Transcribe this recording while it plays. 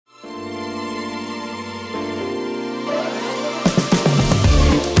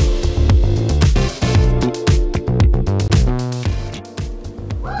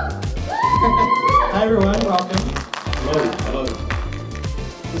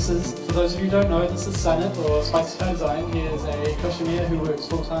For those of you who don't know, this is Sanit, or SpicythaiDesign. He is a costumier who works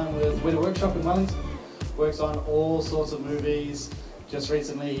full-time with Weta Workshop in Wellington. Works on all sorts of movies. Just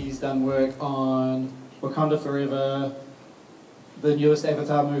recently he's done work on Wakanda Forever, the newest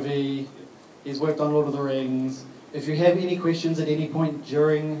Avatar movie. He's worked on Lord of the Rings. If you have any questions at any point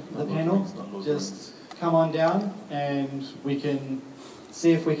during the panel, just come on down and we can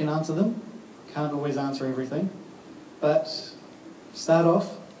see if we can answer them. Can't always answer everything. But start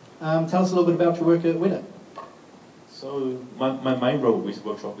off, tell us a little bit about your work at Weta. So my main role with the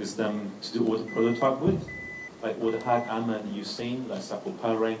workshop is to do all the prototype work, like all the hard armor that you've seen, like stuff for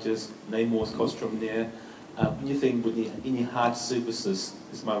Power Rangers, Namor's costume there. Anything with any hard surfaces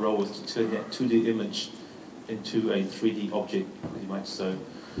is my role, is to turn that 2D image into a 3D object, pretty much. So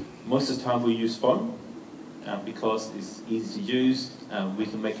most of the time we use foam because it's easy to use. We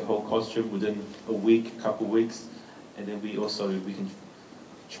can make a whole costume within a week, couple of weeks, and then we can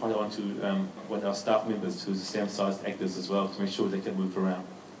try it onto one of our staff members who's the same size actors as well, to make sure they can move around.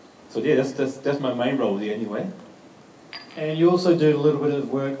 So yeah, that's my main role there anyway. And you also do a little bit of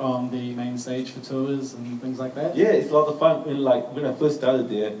work on the main stage for tours and things like that? Yeah, it's a lot of fun. When I first started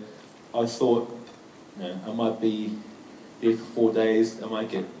there, I thought, I might be there for 4 days, I might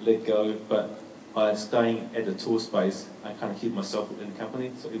get let go, but by staying at the tour space, I kind of keep myself in the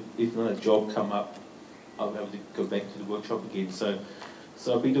company. So if another job come up, I'll be able to go back to the workshop again. So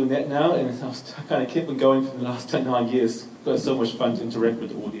I've been doing that now, and I kind of kept on going for the last 9 years. It's so much fun to interact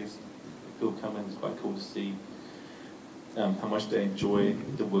with the audience. People come in, it's quite cool to see how much they enjoy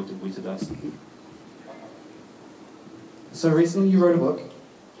the work that Weta does. So recently you wrote a book,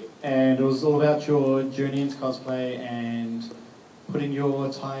 and it was all about your journey into cosplay and putting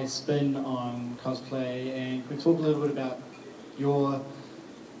your Thai spin on cosplay. And can we talk a little bit about your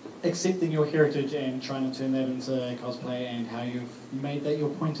accepting your heritage and trying to turn that into cosplay, and how you've made that your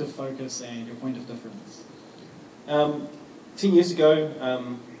point of focus and your point of difference? 10 years ago,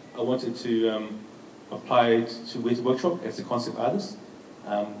 I wanted to apply to Weta Workshop as a concept artist.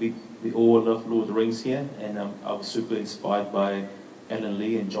 We all love Lord of the Rings here, and I was super inspired by Alan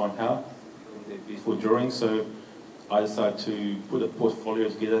Lee and John Howe before drawing, so I decided to put a portfolio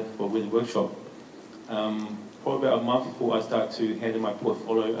together for Weta Workshop. Probably about a month before I started to hand in my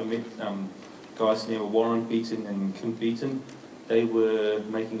portfolio, I met guys named Warren Beaton and Kim Beaton. They were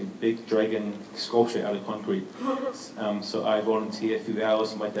making a big dragon sculpture out of concrete. So I volunteered a few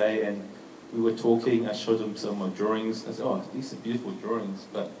hours of my day, and we were talking. I showed them some of my drawings. I said, "Oh, these are beautiful drawings,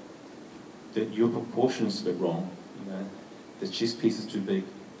 but your proportions are a bit wrong. The chest piece is too big.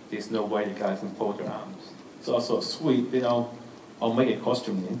 There's no way the guy can fold their arms." So I thought, sweet, then I'll make a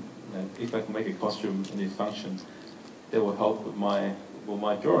costume then. If I can make a costume and it functions, that will help with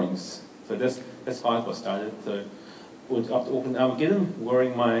my drawings. So that's how I got started. So after opening Armageddon,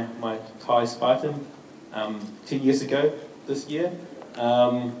 wearing my Thai Spartan 10 years ago this year,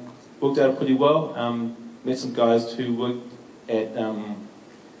 worked out pretty well. Met some guys who worked at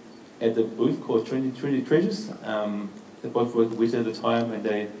the booth called Trinity Treasures. They both worked at Weta at the time, and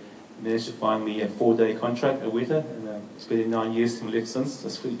they managed to find me a 4-day contract at Weta, and it's been 9 years and left since.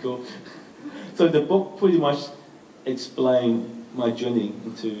 That's pretty cool. So the book pretty much explained my journey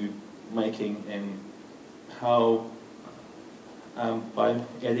into making, and how by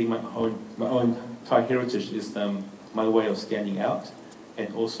adding my own Thai heritage is my way of standing out,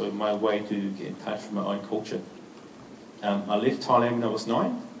 and also my way to get in touch with my own culture. I left Thailand when I was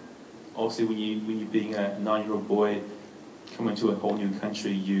 9. Obviously, when you're being a 9-year-old boy coming to a whole new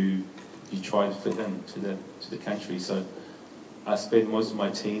country, you try to fit in to the country. So I spent most of my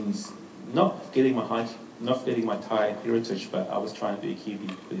teens not forgetting my Thai heritage, but I was trying to be a Kiwi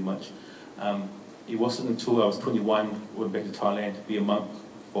pretty much. It wasn't until I was 21, went back to Thailand to be a monk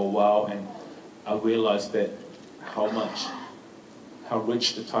for a while, and I realized that how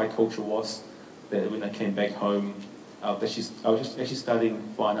rich the Thai culture was, that when I came back home, I was just actually studying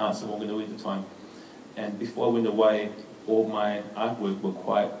fine arts at Wanganui at the time. And before I went away, all my artwork were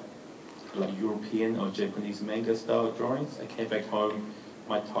quite like European or Japanese manga style drawings. I came back home,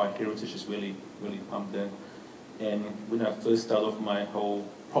 my Thai heritage is really, really pumped in. And when I first started off my whole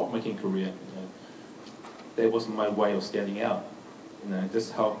prop making career, that was my way of standing out.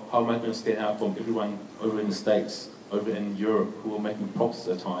 Just how am I going to stand out from everyone over in the States, over in Europe, who were making props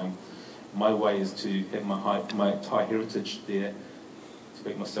at the time? My way is to have my Thai heritage there, to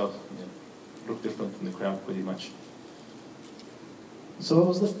make myself look different from the crowd, pretty much. So what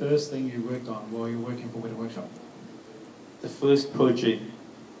was the first thing you worked on while you were working for Weta Workshop? The first project,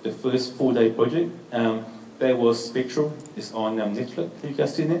 the first 4-day project, that was Spectral. It's on Netflix. Have you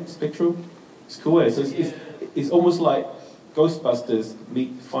guys seen it? Spectral? It's cool. So it's almost like Ghostbusters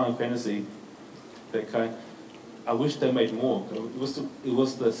meet Final Fantasy. Okay, I wish they made more. It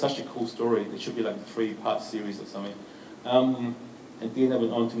was such a cool story. It should be like a 3-part series or something. And then they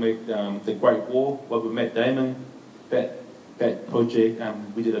went on to make The Great War, where we met Damon. That project,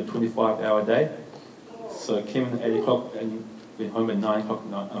 we did a 25-hour day. So I came in at 8 o'clock and went home at 9 o'clock.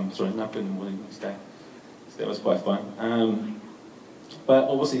 9 in the morning next day. So that was quite fun. But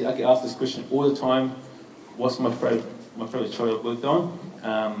obviously, I get asked this question all the time. What's my favorite show I've worked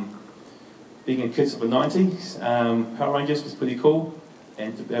on? Being a kids of the 90s, Power Rangers was pretty cool,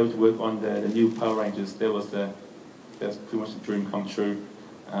 and to be able to work on the new Power Rangers, that was pretty much the dream come true.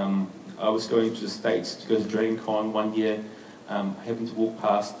 I was going to the States to go to Dragon Con one year. I happened to walk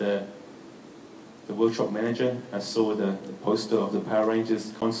past the workshop manager. I saw the poster of the Power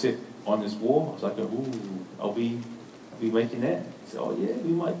Rangers concept on his wall. I was like, ooh, are we making that? He said, oh yeah,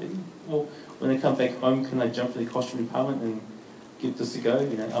 we might be. Well, when I come back home, can I jump to the costume department and give this a go?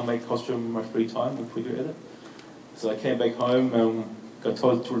 You know, I'll make costume in my free time and figure it out. So I came back home, got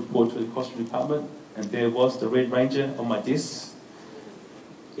told to report to the costume department, and there was the Red Ranger on my desk.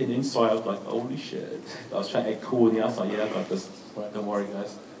 And inside I was like, holy shit. I was trying to act cool, and the outside, yeah, I got this. Don't worry,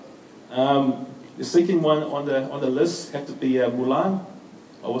 guys. The second one on the list had to be Mulan.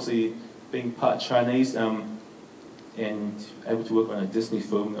 Obviously, being part Chinese and able to work on a Disney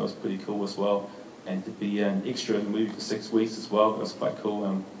film, that was pretty cool as well. And to be an extra in the movie for 6 weeks as well, that was quite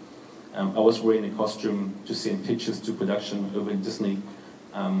cool. I was wearing a costume to send pictures to production over in Disney.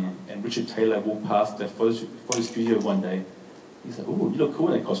 And Richard Taylor walked past the photo studio one day. He said, oh, you look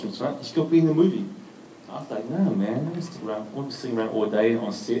cool in that costume tonight. You should go be in the movie. I was like, no, man, I want to sitting around all day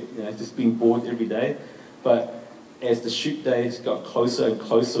on set, you know, just being bored every day. But as the shoot days got closer and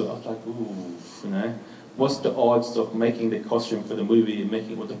closer, I was like, ooh, you know, what's the odds of making the costume for the movie and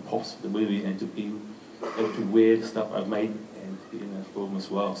making all the props for the movie and to be able to wear the stuff I've made and be in the film as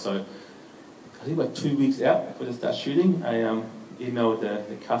well. So I think about 2 weeks out before they start shooting, I emailed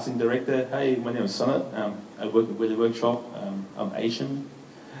the casting director, hey, my name is Sonnet, I work at Weather Workshop, I'm Asian,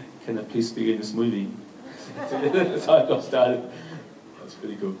 can I please be in this movie? So that's how I got started. That's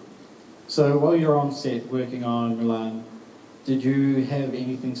pretty cool. So while you're on set working on Mulan, did you have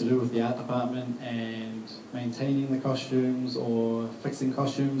anything to do with the art department and maintaining the costumes or fixing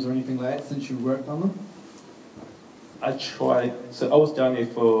costumes or anything like that since you worked on them? I tried, so I was down in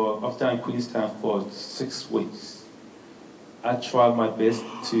Queenstown for 6 weeks. I tried my best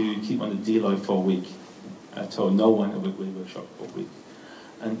to keep on the D-Lo for a week. I told no one at the workshop for a week.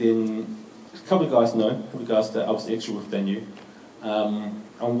 And then a couple of guys that I was extra with, they knew.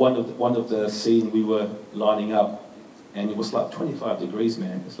 On one of the scene we were lining up, and it was like 25 degrees,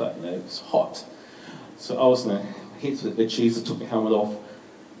 man. It's like, you know, it's hot. So I was, hit to the cheese, I took my helmet off,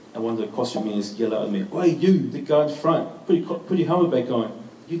 and one of the costumiers yelled out at me, "Hey, you, the guy in front, put your helmet back on.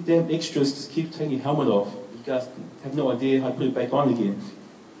 You damn extras, just keep taking your helmet off. You guys have no idea how to put it back on again."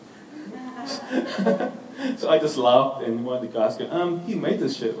 So I just laughed, and one of the guys go, "You made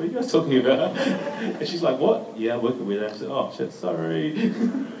this shit, what are you guys talking about?" And she's like, "What?" "Yeah, I'm working with her." I said, "Oh shit, sorry."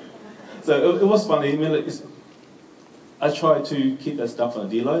 So it was funny. I mean, I try to keep that stuff on a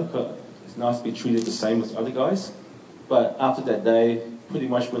D-Lo, but it's nice to be treated the same as other guys. But after that day, pretty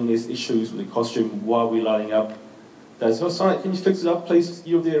much when there's issues with the costume while we're lining up, they say, "Oh, Sonic, can you fix it up, please?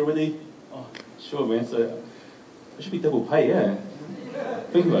 You're there already." "Oh, sure, man." So I should be double pay, yeah.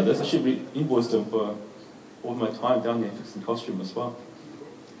 Think about this, I should be invoiced them for all my time down there fixing costume as well.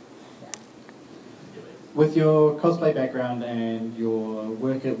 With your cosplay background and your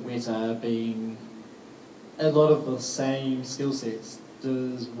work at Weta being a lot of the same skill sets,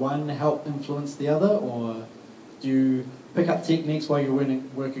 does one help influence the other, or do you pick up techniques while you're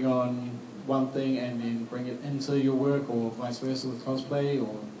working on one thing and then bring it into your work, or vice versa with cosplay?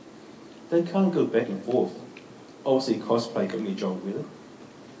 Or they kind of go back and forth. Obviously, cosplay got me a job with it.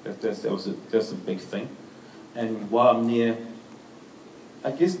 That's a big thing. And while I'm there,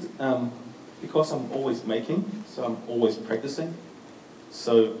 I guess because I'm always making, so I'm always practicing.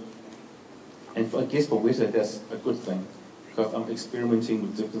 So, and I guess for Weta, that's a good thing, because I'm experimenting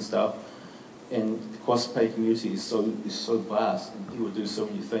with different stuff. And the cosplay community is so vast, and people do so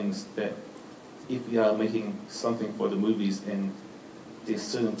many things that if we are making something for the movies and there's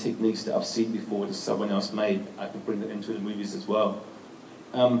certain techniques that I've seen before that someone else made, I can bring that into the movies as well.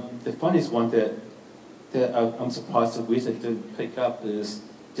 The funniest one that I'm surprised that Weta didn't pick up is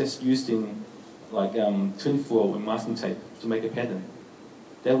just using like tinfoil and masking tape to make a pattern.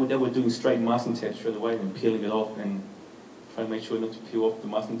 They were doing straight masking tape straight away and peeling it off and trying to make sure not to peel off the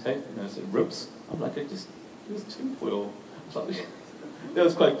masking tape, you know, so it rips. I'm like, it was tinfoil. Like, that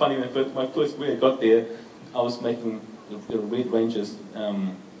was quite funny when my first week I got there. I was making the Red Ranger's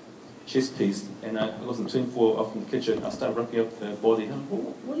chest piece, and I was in 24 off in the kitchen. I started wrapping up the body. And I'm,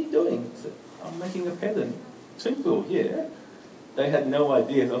 what are you doing? I said, I'm making a pattern. Twinkle, yeah. They had no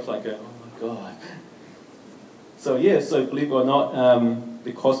idea. I was like, oh my god. So yeah, so believe it or not,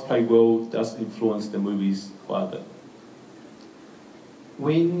 the cosplay world does influence the movies quite a bit.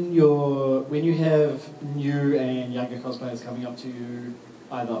 When you have new and younger cosplayers coming up to you,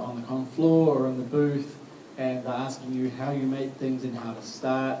 either on the con floor or in the booth, and they're asking you how you make things and how to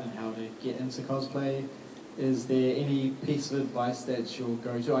start and how to get into cosplay, is there any piece of advice that's your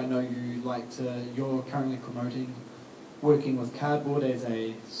go-to? I know you're currently promoting working with cardboard as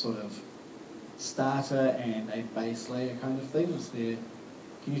a sort of starter and a base layer kind of thing.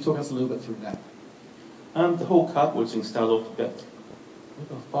 Can you talk us a little bit through that? The whole cardboard thing started off about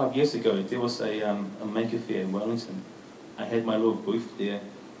 5 years ago. There was a maker fair in Wellington. I had my little booth there.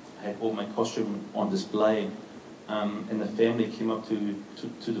 I had all my costume on display, and the family came up to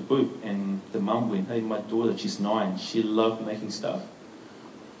the booth, and the mum went, hey, my daughter, she's 9, she loved making stuff.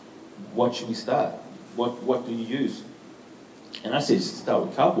 What should we start? What do you use? And I said, start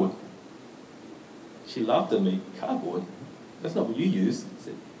with cardboard. She laughed at me, cardboard? That's not what you use. I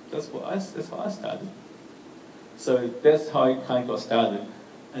said, that's how I started. So that's how I kind of got started.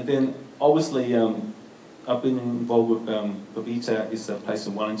 And then obviously I've been involved with Babita. Is a place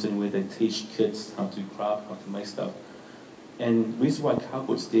in Wellington where they teach kids how to craft, how to make stuff. And the reason why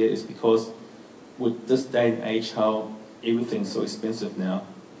cardboard's there is because with this day and age, how everything's so expensive now,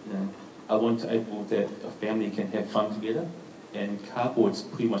 I want to able that a family can have fun together, and cardboard's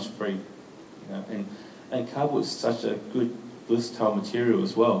pretty much free. And cardboard is such a good, versatile material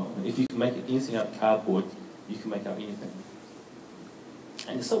as well. If you can make anything out of cardboard, you can make out anything.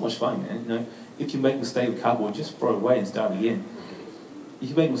 And it's so much fun, man. If you make a mistake with cardboard, just throw it away and start again. If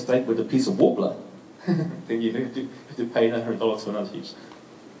you make a mistake with a piece of warbler, then you have to pay $900 for another piece.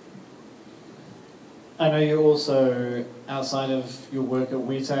 I know you also, outside of your work at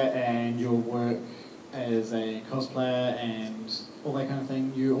Weta and your work as a cosplayer and all that kind of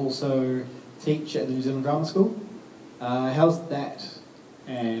thing, you also teach at the New Zealand Drama School. How's that,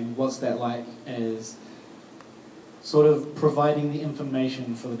 and what's that like as sort of providing the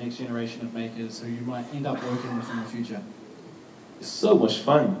information for the next generation of makers who you might end up working with in the future? It's so much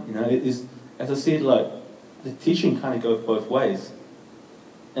fun, It is, as I said, like the teaching kind of goes both ways,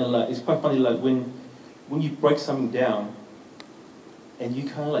 and like it's quite funny, like when you break something down, and you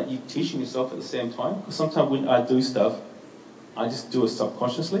kind of like you're teaching yourself at the same time. Because sometimes when I do stuff, I just do it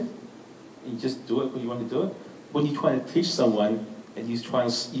subconsciously. You just do it when you want to do it. When you're trying to teach someone and you try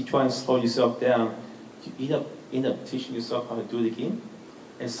and slow yourself down, you end up teaching yourself how to do it again.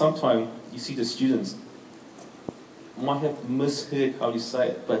 And sometimes you see the students might have misheard how you say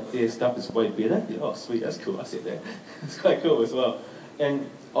it, but their stuff is way better. Oh, sweet, that's cool. I said that. It's quite cool as well. And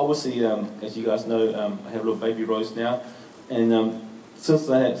obviously, as you guys know, I have a little baby Rose now, and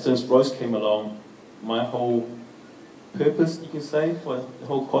since Rose came along, my whole purpose, you can say, for the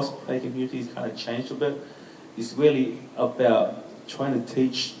whole cosplay community has kind of changed a bit. It's really about trying to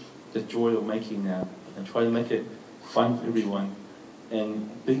teach the joy of making now and trying to make it fun for everyone. And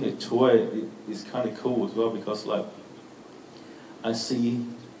being a toy is kind of cool as well, because like I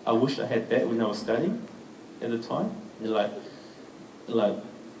wish I had that when I was studying at the time. Like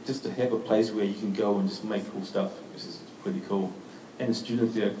just to have a place where you can go and just make cool stuff, which is pretty cool. And the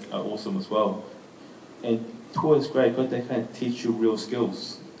students there are awesome as well. And toy is great because they kind of teach you real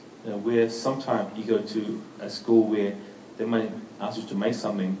skills. Where sometimes you go to a school where they might ask you to make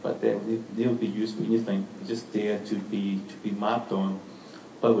something, but they'll be used for anything. It's just there to be marked on.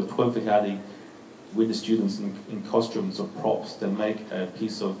 But with Toy Whakaari, with the students in costumes or props, they make a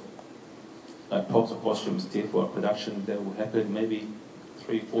piece of props or costumes there for a production that will happen maybe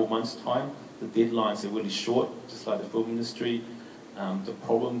 3-4 months' time. The deadlines are really short, just like the film industry. The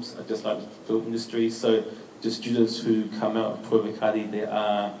problems are just like the film industry. So the students who come out of Toy Whakaari, they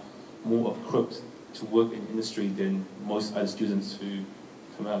are more equipped to work in industry than most other students who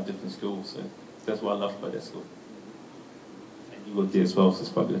come out of different schools. So that's what I love about that school. And you work there as well, so it's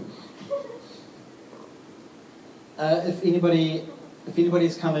quite good. If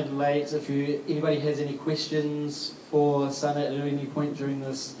anybody's come in late, if anybody has any questions for Sana at any point during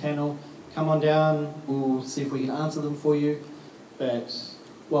this panel, come on down. We'll see if we can answer them for you. But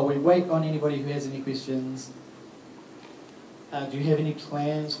while we wait on anybody who has any questions, do you have any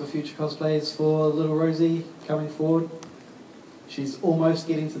plans for future cosplays for little Rosie coming forward? She's almost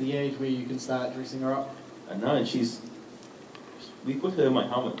getting to the age where you can start dressing her up. I know, and we put her in my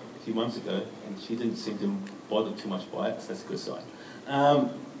helmet a few months ago, and she didn't seem to bother too much by it, so that's a good sign.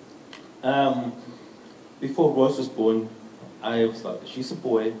 before Rose was born, I was like, she's a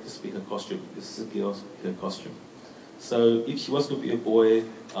boy, this will be her costume. This is a girl, her costume. So if she was going to be a boy,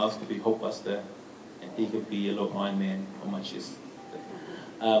 I was going to be Hulkbuster, and he could be a little Iron Man on my chest.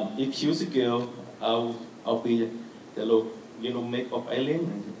 If she was a girl, I'll be the little make-up alien,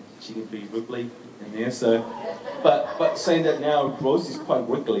 and she could be Ripley in there. So, but saying that now, Rose is quite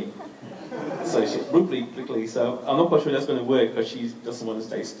wriggly. So she's Ripley. So I'm not quite sure that's going to work because she doesn't want to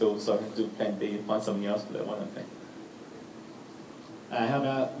stay still. So I have to do plan B and find something else for that one, I think. How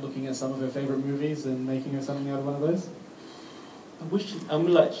about looking at some of her favourite movies and making her something out of one of those?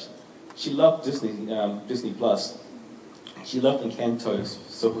 She loved Disney Plus. She loved Encanto.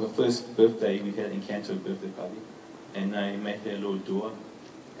 So for her first birthday, we had an Encanto birthday party, and I made her a little door,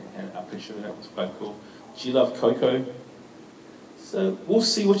 and I picture that was quite cool. She loved Coco. So we'll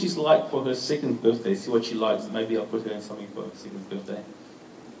see what she's like for her second birthday. See what she likes. Maybe I'll put her in something for her second birthday.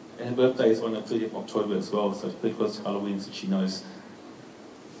 And her birthday is on the 30th of October as well, so it's pretty close to Halloween, so she knows.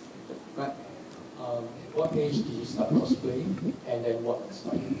 Right. What age did you start cosplaying, and then what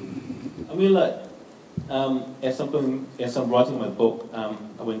inspired you? As I'm writing my book,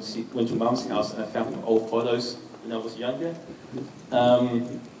 I went to Mum's house and I found some old photos when I was younger.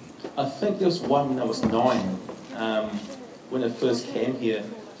 I think there was one when I was 9. When I first came here,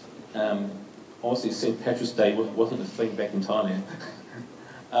 obviously St. Patrick's Day wasn't a thing back in Thailand.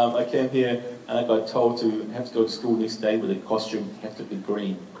 I came here and I got told to have to go to school next day with a costume, have to be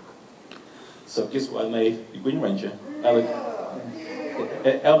green. So guess what I made? The Green Ranger.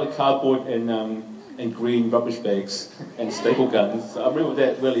 Out of cardboard and green rubbish bags and staple guns. So I remember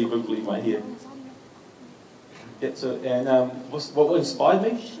that really vividly in my head. Yeah, so, and what inspired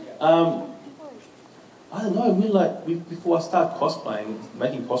me? I don't know, before I started cosplaying,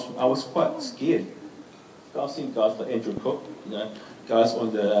 making costumes, I was quite scared. I've seen guys like Andrew Cook, guys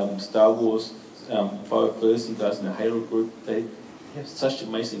on the Star Wars 501st and guys in the Halo group, they have such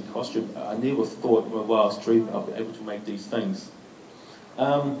amazing costume. I never thought in my wildest dream I'd be able to make these things. I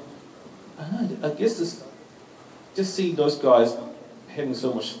don't know, I guess just seeing those guys having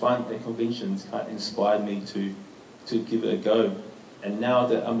so much fun at conventions kind of inspired me to give it a go. And now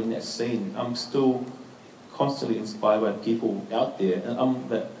that I'm in that scene, I'm still constantly inspired by people out there. And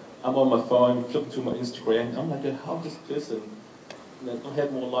I'm on my phone, flipping through my Instagram, I'm like, how does this person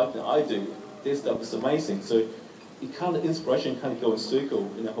have more life than I do? Their stuff is amazing. So inspiration kind of go in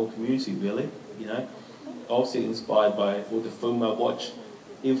circle in the whole community, really. Obviously inspired by all the film I watch.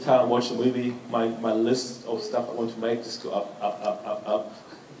 Every time I watch a movie, my list of stuff I want to make just go up.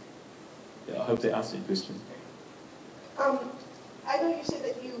 Yeah, I hope that answered your question. I know you said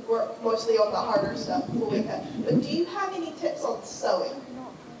that you work mostly on the harder stuff, but do you have any tips on sewing?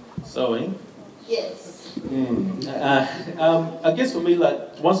 Sewing? Yes. I guess for me,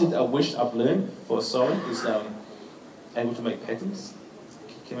 one thing that I wish I've learned for sewing is able to make patterns.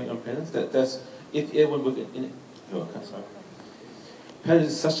 Can make on patterns. That's if everyone work in it. Oh, okay, sorry.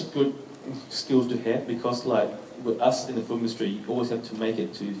 Patterns is such a good skill to have because, with us in the film industry, you always have to make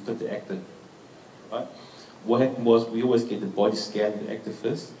it to fit the actor, right? What happened was we always get the body scan of the actor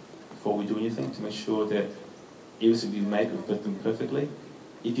first before we do anything to make sure that everything we make will fit them perfectly.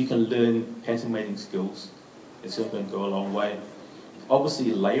 If you can learn pattern making skills, it's going to go a long way.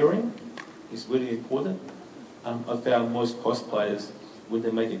 Obviously, layering is really important. I found most cosplayers, when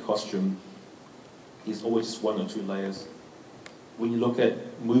they make a costume, there's always just 1 or 2 layers. When you look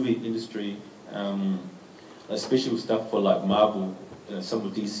at movie industry, especially with stuff for Marvel, some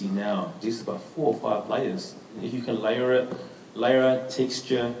of DC now, there's about 4 or 5 layers. If you can layer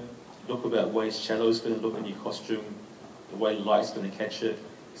texture, look about the way shadow's going to look in your costume, the way light's going to catch it,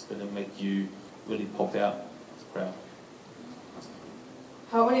 it's going to make you really pop out as a crowd.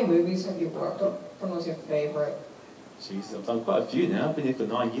 How many movies have you worked on? What was your favourite? Jeez, I've done quite a few now. I've been here for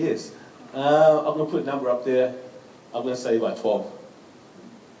 9 years. I'm going to put a number up there. I'm going to say about 12.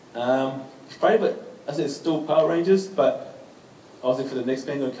 Favourite, I said it's still Power Rangers, but obviously for the next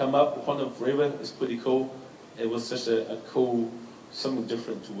band going to come up, Wakanda Forever is pretty cool. It was such a cool, something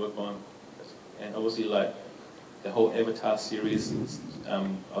different to work on. And obviously the whole Avatar series,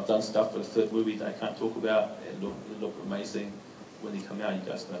 I've done stuff for the 3rd movie that I can't talk about. It looked amazing. When they come out, you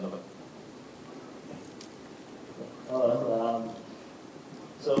guys are going to love it. Hello.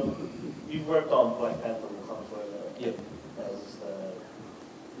 So you've worked on Black Panther and Wakanda Forever. Yep. As the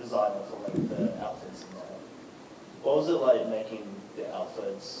designer for the outfits and all. What was it like making the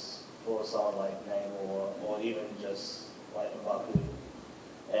outfits for someone like Namor or even just Mbaku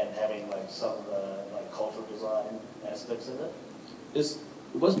and having some of the cultural design aspects of it? It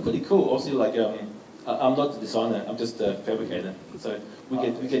was pretty cool. Obviously, I'm not the designer. I'm just a fabricator. So we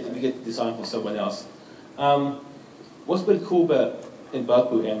get the design from someone else. What's really cool about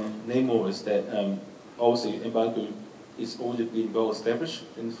Embargo and Namor is that obviously Embargo is already been well established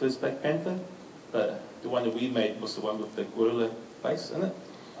in the first Black Panther, but the one that we made was the one with the gorilla face in it.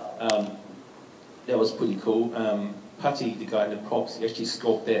 That was pretty cool. Putty, the guy in the props, he actually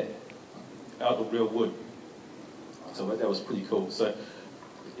sculpted that out of real wood. So that was pretty cool. So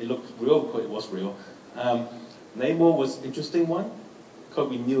it looked real, but it was real. Namor was an interesting one, because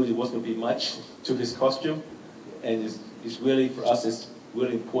we knew there wasn't going to be much to his costume, and it's really, for us, it's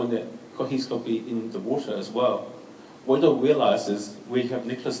really important that, because he's going to be in the water as well. What I don't realize is, we have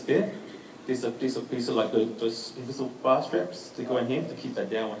Nicholas there, there's a piece of like those invisible bar straps to go in here to keep that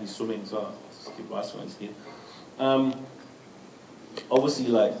down when he's swimming as well. Just keep rice on his here. Obviously,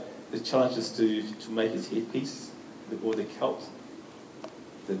 like the challenge is to make his headpiece with all the kelps.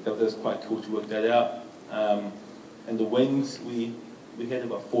 That was quite cool to work that out. And the wings, we had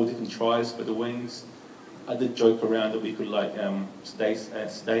about 4 different tries for the wings. I did joke around that we could like stay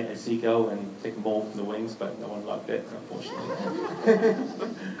a seagull and take them all from the wings, but no one liked that, unfortunately.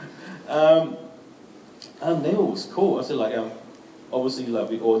 Namor was cool. I said like obviously like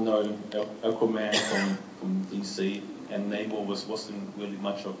we all know Aquaman from DC, and Namor wasn't really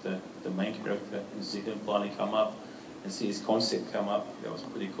much of the main character, and to see him finally come up and see his concept come up, that was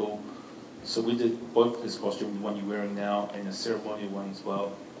pretty cool. So we did both his costume, the one you're wearing now, and the ceremonial one as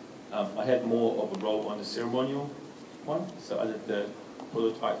well. I had more of a role on the ceremonial one, so I did the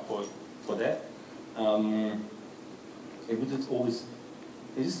prototype for that. And we did always,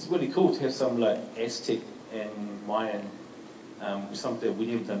 it's just really cool to have some like Aztec and Mayan, something that we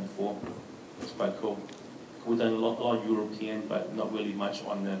never done before. It's quite cool. We've done a lot of European, but not really much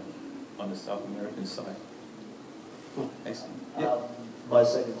on the South American side. Cool, thanks. Yeah. My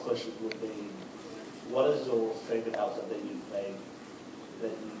second question would be, what is your favorite outfit that you've made that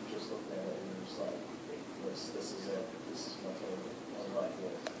you just looked at it and you're just like, this is it, this is my favorite one right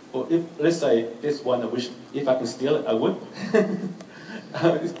here? Well, if, let's say this one, I wish, if I can steal it, I would.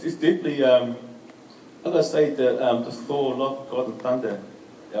 It's definitely, I've got to say the Thor, Love, God and Thunder,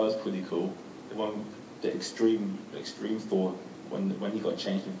 that was pretty cool. The one, the extreme Thor, when he got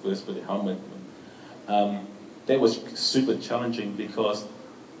changed in first with the helmet. That was super challenging because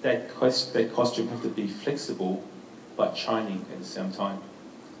that costume had to be flexible but shiny at the same time.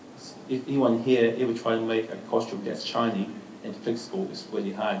 If anyone here ever try to make a costume that's shiny and flexible, it's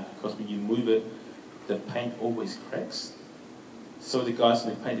really hard because when you move it, the paint always cracks. So the guys in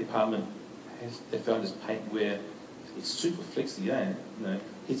the paint department, they found this paint where it's super flexy, yeah? You know,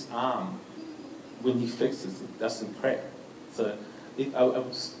 his arm, when he flexes, it doesn't crack. So if I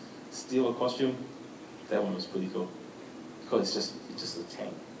would steal a costume, that one was pretty cool because it's just a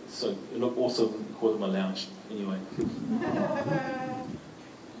tank. So it looked awesome in the corner of my lounge. Anyway.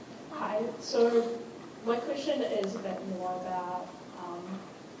 Hi. So my question is a bit more about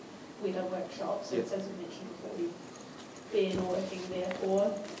weather workshops. Yep. As you mentioned before, you've been working there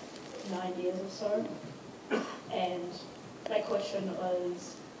for 9 years or so. And my question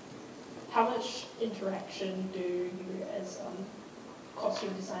is, how much interaction do you as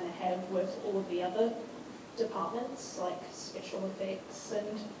costume designer have with all of the other departments, like special effects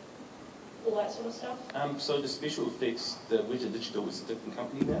and all that sort of stuff? So the special effects, the Widget Digital is a different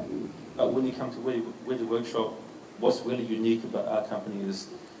company now. But when you come to Widget Workshop, what's really unique about our company is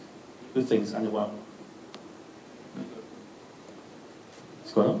two things under one.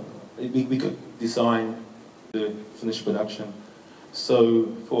 What's going on? We could design the finished production.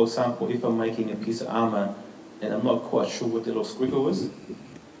 So, for example, if I'm making a piece of armor and I'm not quite sure what the little squiggle is,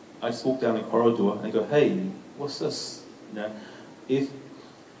 I just walk down the corridor and go, hey, what's this? You know, if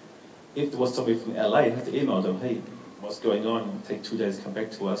there was somebody from LA, I have to email them, hey, what's going on? It'll take 2 days to come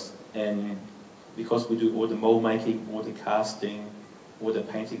back to us. And because we do all the mold making, all the casting, all the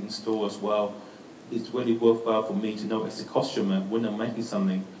painting in store as well, it's really worthwhile for me to know as a costumer, when I'm making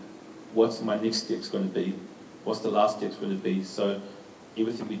something, what's my next step's going to be? What's the last step's going to be? So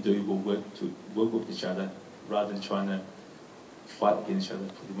everything we do will work with each other rather than trying to fight against each other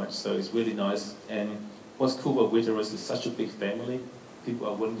pretty much. So it's really nice. And what's cool about Widget is it's such a big family. People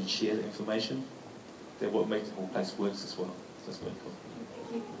are willing to share the information. That what makes the whole place works as well. So that's really cool.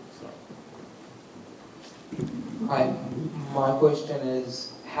 Hi, my question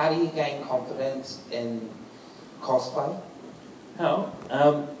is, how do you gain confidence in cosplay? How?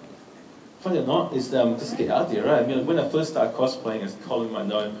 Funny or not, is just get out there, right? I mean, when I first started cosplaying as Colin might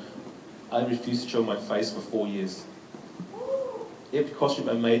know, I refused to show my face for 4 years. Every costume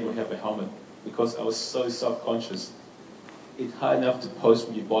I made would have a helmet because I was so self-conscious. It's hard enough to pose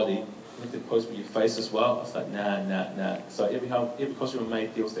with your body, you have to pose with your face as well. I was like, nah. So every costume I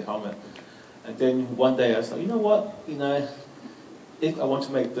made, there was the helmet. And then one day I was like, you know what, if I want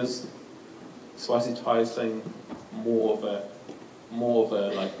to make this Spicy Thai thing more of a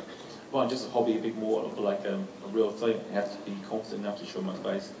like, well, just a hobby, a bit more of like a real thing, I have to be confident enough to show my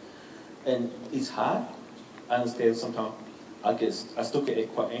face. And it's hard. I understand sometimes I still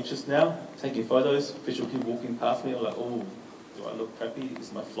get quite anxious now, taking photos, visual people walking past me, I'm like, oh, do I look crappy?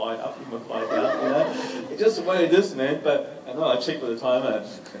 Is my fly up? Is my fly down? It's just the way it is, man. But I know I check all the time.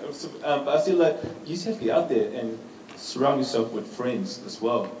 But I feel like you just have to get out there and surround yourself with friends as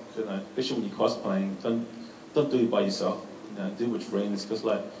well. Especially when you're cosplaying, don't do it by yourself. Do it with friends, because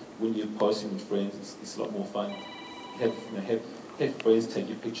like when you're posting with friends, it's a lot more fun. Have friends take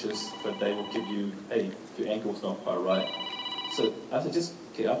your pictures, but they will give you, hey, your angle's not quite right. So I said, just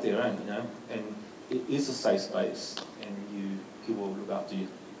get out there, and it is a safe space, and people will look after you.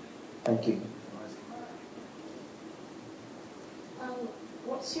 Thank you.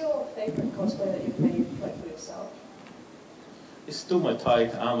 What's your favourite cosplay that you've made for yourself? It's still my Thai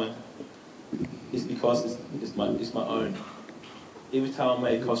armour. It's because it's my own. Every time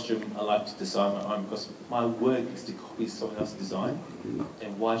I make a costume, I like to design my own, because my work is to copy someone else's design,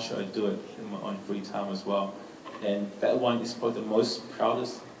 and why should I do it in my own free time as well? And that one is probably the most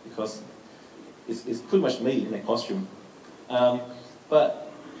proudest, because it's pretty much me in a costume.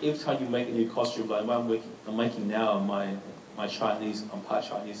 But every time you make a new costume, like I'm making now, my Chinese, I'm part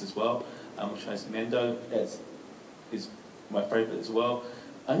Chinese as well. Chinese Mando, is my favourite as well.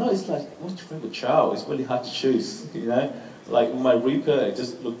 I know it's like, what's your favourite child? It's really hard to choose, Like my Reaper, it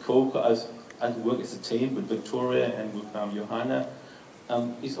just looked cool, because I work as a team with Victoria and with Johanna.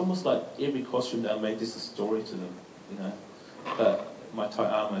 It's almost like every costume that I made, there's a story to them, But my Thai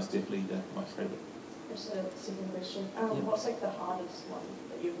armour is definitely my favourite. Just a second question. What's like the hardest one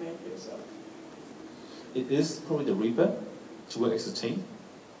that you've made for yourself? It is probably the Reaper, to work as a team.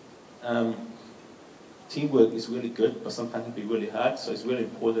 Teamwork is really good, but sometimes it can be really hard, so it's really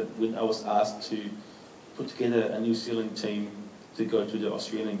important when I was asked to put together a New Zealand team to go to the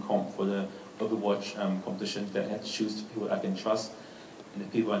Australian comp for the Overwatch competition, that I had to choose the people I can trust and the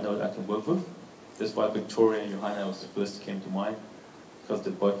people I know that I can work with. That's why Victoria and Johanna was the first that came to mind, because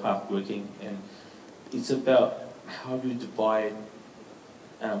they're both hard-working, and it's about how you divide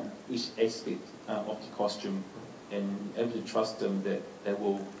each aspect of the costume, and able to trust them that they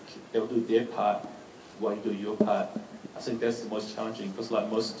will do their part while you do your part. I think that's the most challenging, because like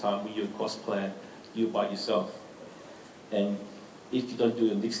most of the time when you're a cosplayer, you're by yourself. And if you don't do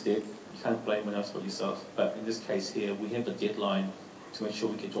the next step, you can't blame anyone else but yourself. But in this case here, we have a deadline to make sure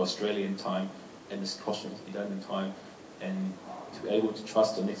we get to Australia in time, and this costume to be done in time. And to be able to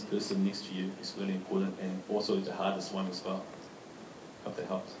trust the next person next to you is really important, and also the hardest one as well. Hope that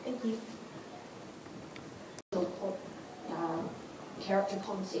helps. Thank you. Character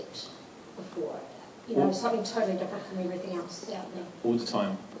concept before, something totally different from everything else out there. All the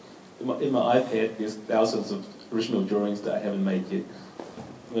time. In my iPad, there's thousands of original drawings that I haven't made yet.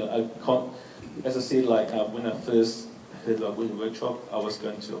 As I said, when I first heard about winning workshop, I was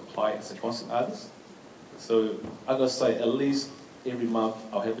going to apply as a concept artist. So I gotta say, at least every month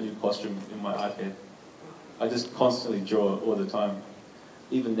I'll have a new costume in my iPad. I just constantly draw all the time.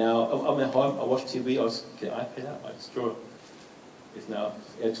 Even now, I'm at home, I watch TV, I just get an iPad out, I just draw it. It's now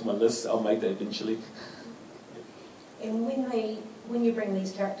add to my list, I'll make that eventually. And when you bring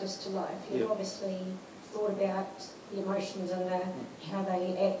these characters to life, you've obviously thought about the emotions and how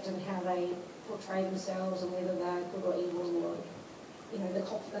they act and how they portray themselves, and whether they're good or evil, or the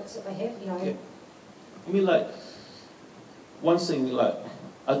confidence that they have. Yeah. I mean, one thing,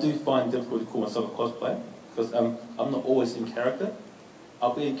 I do find it difficult to call myself a cosplayer, because I'm not always in character.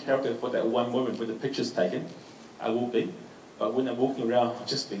 I'll be in character for that one moment where the picture's taken. I will be. But when I'm walking around, I'm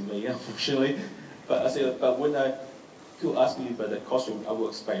just being me, unfortunately. But when people ask me about the costume, I will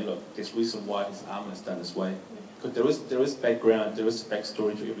explain, look, there's reason why his armor is done this way. Because there is background, there is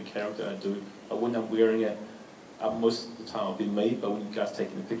backstory to every character I do. But when I'm wearing it, most of the time I'll be me, but when you guys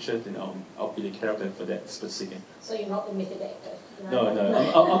taking a picture, then I'll be the character for that split second. So you're not the method actor? No.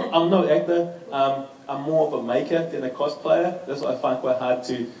 I'm no actor. I'm more of a maker than a cosplayer. That's what I find quite hard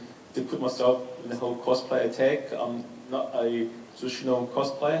to put myself in the whole cosplayer tag. I'm not a traditional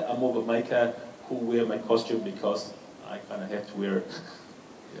cosplayer. I'm more of a maker who wear my costume because I kind of have to wear it.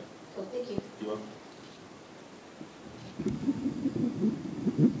 Yeah. Cool, thank you. You're welcome.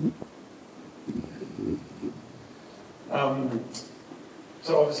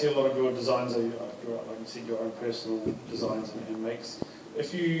 So obviously a lot of your designs are, like you said, your own personal designs and makes.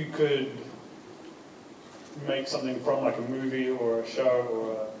 If you could make something from a movie or a show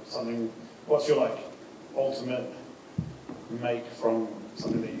or something, what's your ultimate make from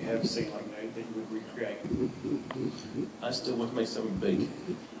something that you have seen? that you would recreate? I still want to make something big.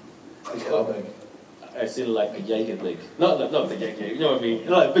 How big? I said like a Jaeger big. Not the Jaeger, you know what I mean?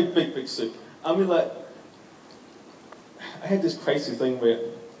 Like big suit. I mean like, I had this crazy thing where,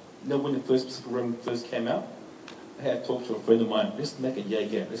 you know, when the first room first came out, I had talked to a friend of mine, let's make a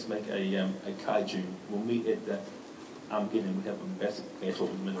Jaeger, let's make a kaiju. We'll meet at the Armageddon, we have a massive battle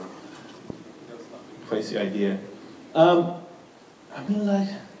in the middle. That was not a crazy idea. I mean like,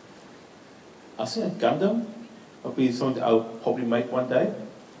 I think a Gundam would be something that I'll probably make one day.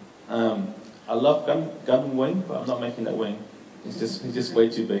 I love Gundam wing, but I'm not making that wing. It's just way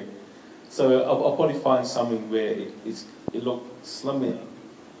too big. So I'll probably find something where it looks slim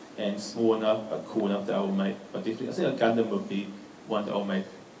and small enough, but cool enough that I will make. But definitely, I think a Gundam would be one that I'll make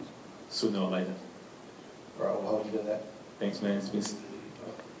sooner or later. Right, well, how would you do that? Thanks, man. It's been...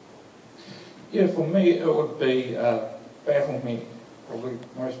 Yeah, for me, it would be Battle Meat. Probably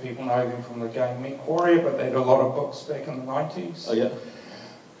most people know them from the game Meat Warrior, but they had a lot of books back in the 90s. Oh, yeah?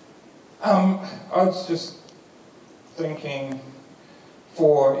 I was just thinking,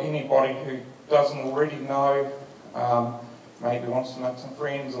 for anybody who doesn't already know, maybe wants to make some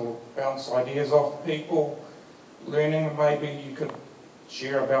friends or bounce ideas off people, learning, maybe you could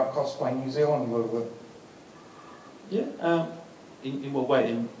share about Cosplay New Zealand a little bit. Yeah, in what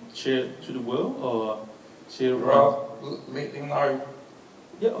way? In share to the world or share around? Well, let them know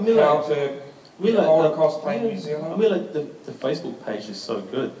Yeah, I mean, how like, to we get like hold of Cosplay New Zealand. I mean, like the Facebook page is so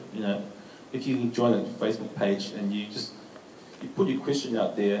good. You know, if you can join the Facebook page and you put your question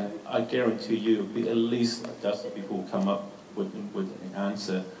out there, I guarantee you, it'll be at least a dozen people will come up with an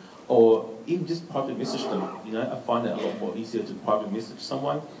answer, or even just private message them. You know, I find it a lot more easier to private message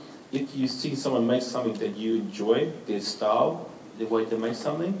someone. If you see someone make something that you enjoy, their style, the way they make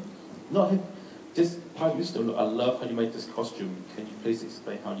something, just private message them. Look, I love how you make this costume. Can you please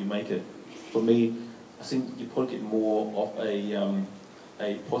explain how you make it? For me, I think you probably get more of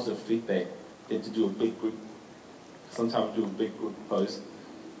a positive feedback than to do a big group. Sometimes do a big group post.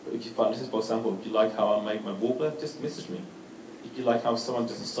 But if you find, this is for example, if you like how I make my warbler, just message me. If you like how someone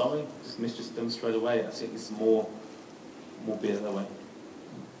does a sewing, just message them straight away. I think it's more better that way.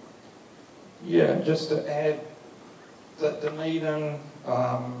 Yeah, just to add that Dunedin,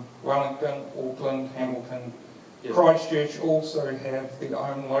 Wellington, Auckland, Hamilton, Yeah. Christchurch also have their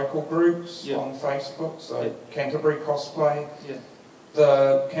own local groups on Facebook, so Canterbury Cosplay. Yeah.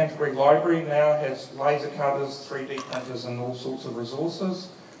 The Canterbury Library now has laser cutters, 3D printers and all sorts of resources.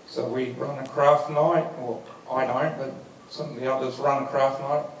 So we run a craft night, or I don't, but some of the others run a craft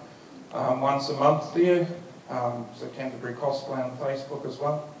night once a month there. So Canterbury Cosplay on Facebook as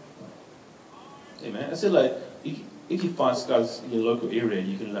well. Yeah, man. I said, like, if you find guys in your local area,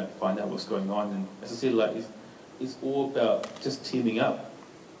 you can like find out what's going on. And as I said, like, it's all about just teaming up.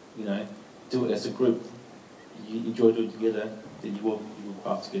 You know, do it as a group. You enjoy doing it together, then you will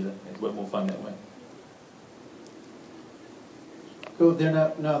craft together. It's way more fun that way. Cool. There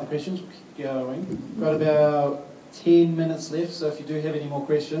are no other questions. Keep going. We've got about 10 minutes left, so if you do have any more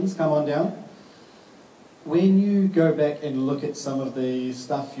questions, come on down. When you go back and look at some of the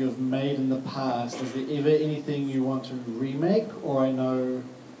stuff you've made in the past, is there ever anything you want to remake? Or I know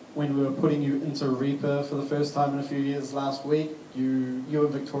when we were putting you into Reaper for the first time in a few years last week, you and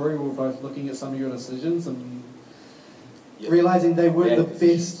Victoria were both looking at some of your decisions and realising they weren't the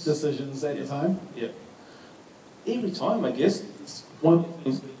best decisions at the time. Yeah. Every time, I guess, it's one of the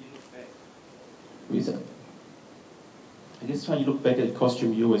things that you look back. I guess when you look back at the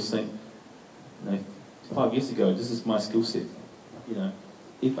costume, you always think, you know, 5 years ago, this is my skill set. You know,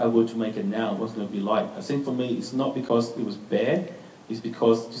 if I were to make it now, what's it going to be like? I think for me, it's not because it was bad, it's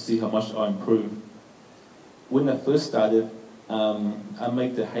because to see how much I improved. When I first started, I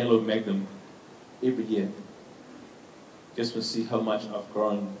make the Halo Magnum every year, just to see how much I've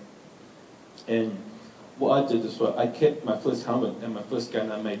grown. And what I did is I kept my first helmet and my first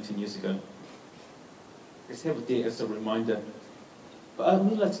gun I made 10 years ago. Let's have it there as a reminder. But I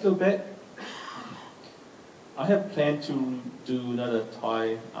mean, let's go back. I have planned to do another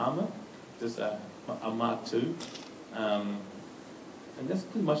Thai armor, just a Mark II, and that's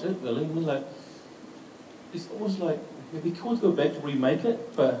pretty much it really. I mean, like, it's always like, it'd be cool to go back to remake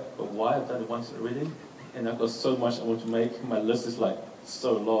it, but why? I've done it once already, and I've got so much I want to make. My list is like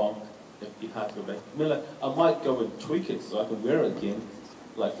so long, it'd be hard to go back. I mean, like, I might go and tweak it so I can wear it again.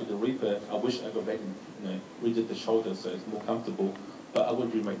 Like for the Reaper, I wish I go back and, you know, redid the shoulder so it's more comfortable, but I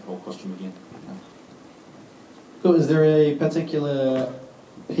wouldn't remake the whole costume again. Cool. Is there a particular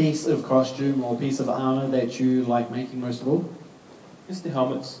piece of costume or piece of armour that you like making most of all? It's the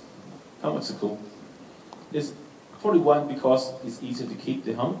helmets. Helmets are cool. Probably one, because it's easier to keep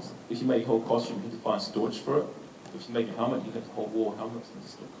the helmets. If you make a whole costume, you have to find storage for it. If you make a helmet, you have a whole wall of helmets, and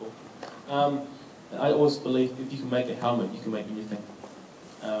it's not cool. And I always believe if you can make a helmet, you can make anything.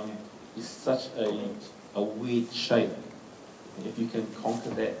 It's such a weird shape. If you can conquer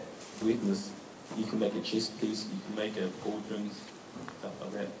that weirdness, you can make a chest piece, you can make a gold rings, stuff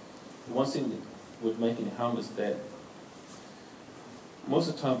like that. The one thing that with making a helmet is that most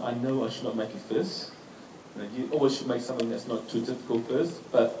of the time I know I should not make it first. You always should make something that's not too difficult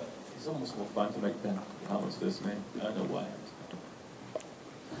first, but it's almost more fun to make the helmets first, man. I don't know why.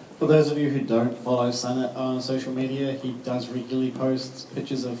 For those of you who don't follow Sunnit on social media, he does regularly post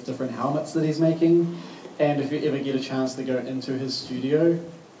pictures of different helmets that he's making. And if you ever get a chance to go into his studio,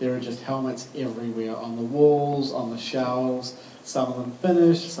 there are just helmets everywhere, on the walls, on the shelves, some of them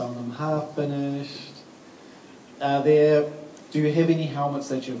finished, some of them half finished. Do you have any helmets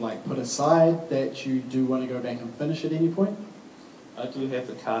that you've put aside that you do want to go back and finish at any point? I do have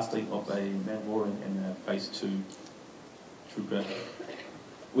the casting of a Mandalorian and a Phase 2 Trooper,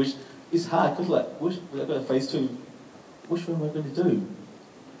 which is hard because when I got a Phase 2, which one am I going to do?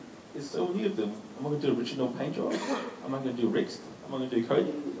 There's so many of them. Am I going to do original paint job? Am I going to do Rex? Am I going to do Cody?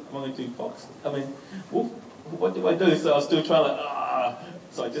 Am I going to do Fox? I mean, what do I do? So I was still trying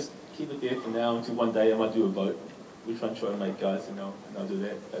so I just keep it there for now until one day I might do a vote. Which one should I make, guys? And I'll do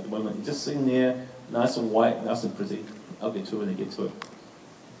that. At the moment, it's just sitting there, nice and white, nice and pretty. I'll get to it when I get to it.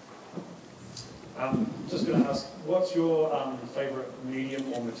 Just going to ask, what's your favourite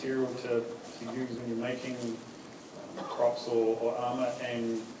medium or material to use when you're making props or armour,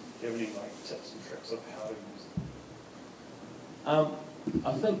 and do you have any tips and tricks of how to use them?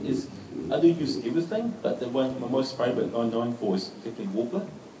 I think I do use everything, but the one my most favourite I'm known for is definitely Warbler.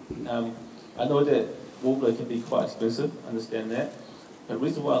 I know that Warbler can be quite expensive, I understand that. But the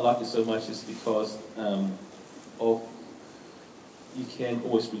reason why I like it so much is because you can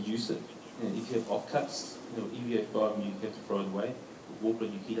always reuse it. If you have offcuts, EVA foam, you have to throw it away. With Warbler,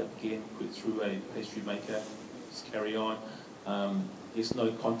 you heat up again, put it through a pastry maker, just carry on. There's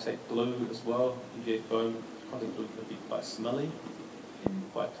no contact glue as well. EVA foam, contact glue can be quite smelly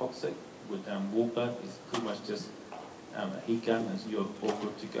and quite toxic. With Warbler, it's pretty much just a heat gun and you're all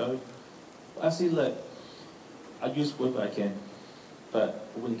good to go. I see I use whatever I can, but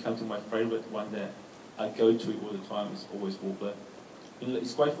when it comes to my favourite one that I go to all the time, it's always Warbler.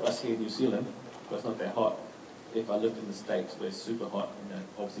 It's great for us here in New Zealand, but it's not that hot. If I lived in the States where it's super hot,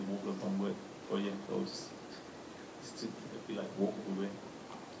 obviously Warbler won't work for you. It'd be like walk everywhere.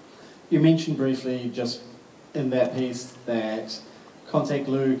 You mentioned briefly just in that piece that contact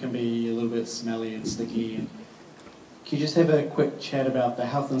glue can be a little bit smelly and sticky. Can you just have a quick chat about the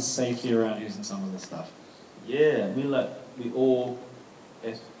health and safety around using some of this stuff? Yeah, we all,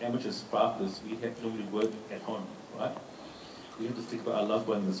 as amateurs, crafters, we have to normally work at home, right? We have to think about our loved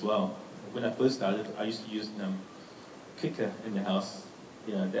ones as well. When I first started, I used to use kicker in the house.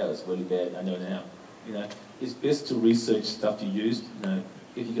 That was really bad, I know now. It's best to research stuff to use.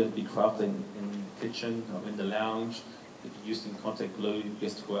 If you're going to be crafting in the kitchen or in the lounge, if you're using contact glue,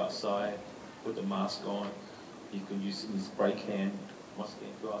 best to go outside, put the mask on. You can use it in a spray can, once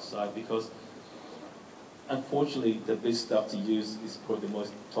again, go outside, because unfortunately the best stuff to use is probably the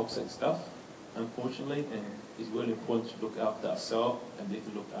most toxic stuff, unfortunately, and it's really important to look after ourselves and then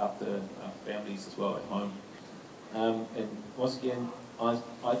to look after our families as well at home. And once again, eye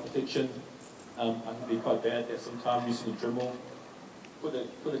protection, I can be quite bad at sometimes using a Dremel, put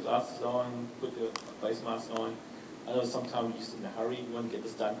the glasses on, put the face mask on. I know sometimes you're just in a hurry, you want to get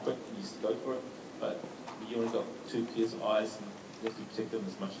this done quick, and you just go for it, but you only got 2 pairs of eyes and you have to protect them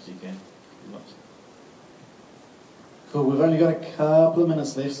as much as you can. Cool, we've only got a couple of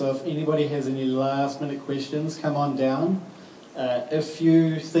minutes left, so if anybody has any last minute questions, come on down. If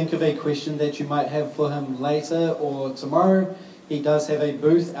you think of a question that you might have for him later or tomorrow, he does have a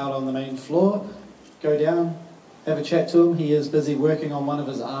booth out on the main floor. Go down, have a chat to him. He is busy working on one of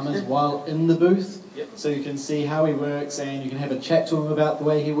his armours while in the booth, so you can see how he works and you can have a chat to him about the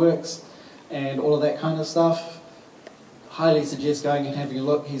way he works and all of that kind of stuff. Highly suggest going and having a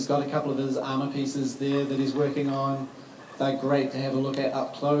look. He's got a couple of his armour pieces there that he's working on. They're great to have a look at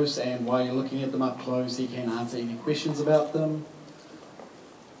up close, and while you're looking at them up close, he can answer any questions about them.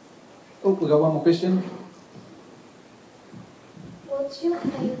 Oh, we've got one more question. What's your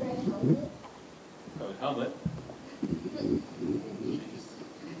favourite helmet? Helmet?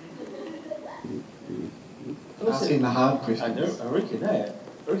 Asking the hard questions. I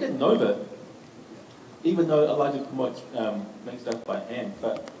reckon Nova. Even though I like to promote, make stuff by hand,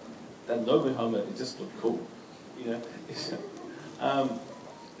 but that Nova helmet, it just looked cool.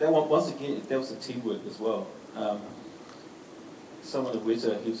 That one, once again, that was a teamwork as well. Someone at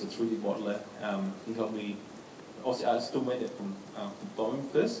Weta, he was a 3D modeler. He helped me. Also, I still made it from foam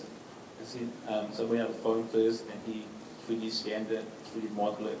first. So I went out with foam first, and he 3D scanned it, 3D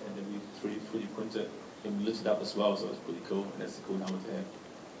modeled it, and then we 3D printed it, and we lit it up as well. So it was pretty cool, and that's a cool helmet to have.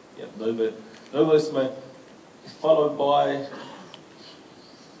 Yeah, Nova is followed by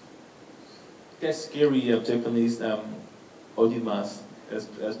that scary Japanese Odimas.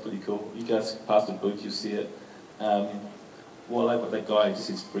 That's pretty cool. You guys pass the booth, you see it. What I like about that guy, just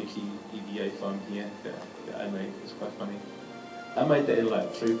his freaky EVA foam here that I made. It's quite funny. I made that in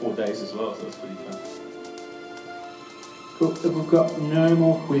like 3 or 4 days as well, so it's pretty fun. Cool. If we've got no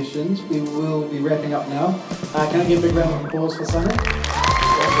more questions, we will be wrapping up now. Can I get a big round of applause for Sunny?